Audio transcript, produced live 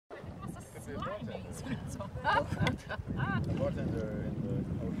Bartender in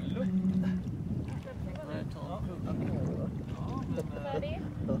the Färdig?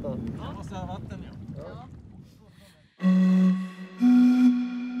 Jag måste ha vatten, ja.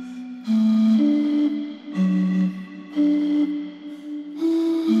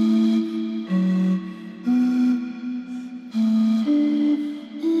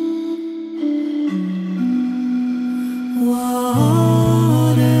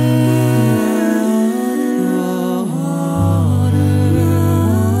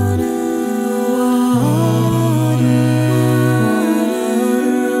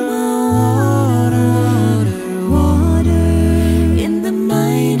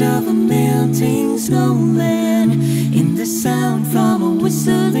 Snowman, in the sound from a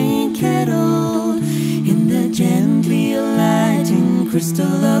whistling kettle, in the gently lighting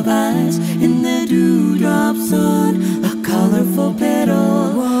crystal of eyes, in the dewdrops on a colorful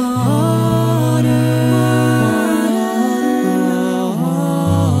petal. Water,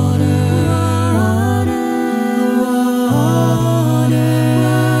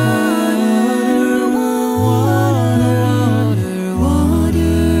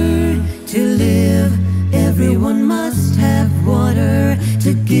 everyone must have water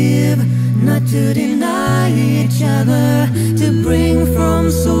to give, not to deny each other, to bring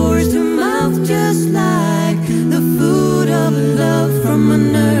from source to mouth, just like the food of love from a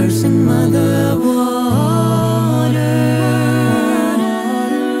nursing mother.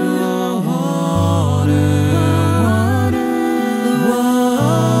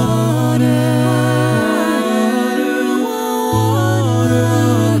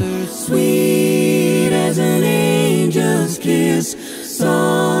 Kiss,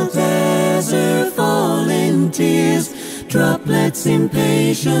 salt as her falling tears, droplets in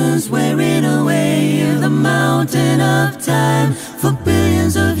patience wearing away the mountain of time for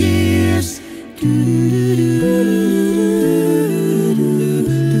billions of years.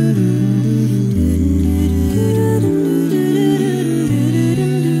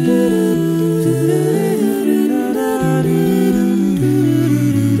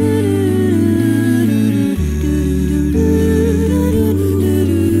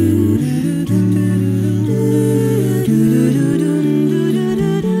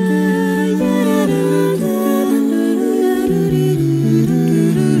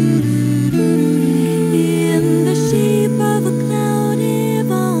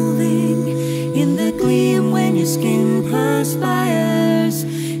 Skin perspires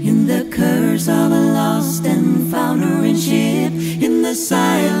in the curse of a lost and foundering ship, in the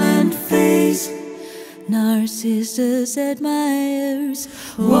silent face Narcissus admires.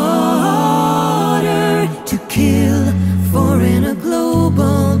 Water to kill, for in a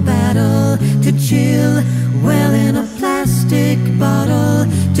global battle to chill, well in a plastic bottle,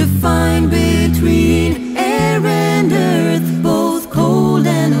 to find between air and earth both cold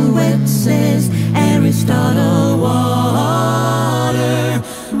and wet, says Aristotle. Water,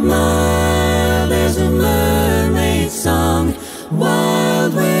 mild as a mermaid's song,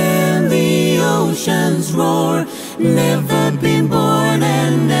 wild when the oceans roar, never been born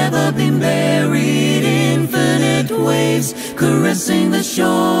and never been buried, infinite waves caressing the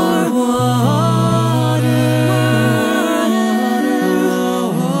shore. Water.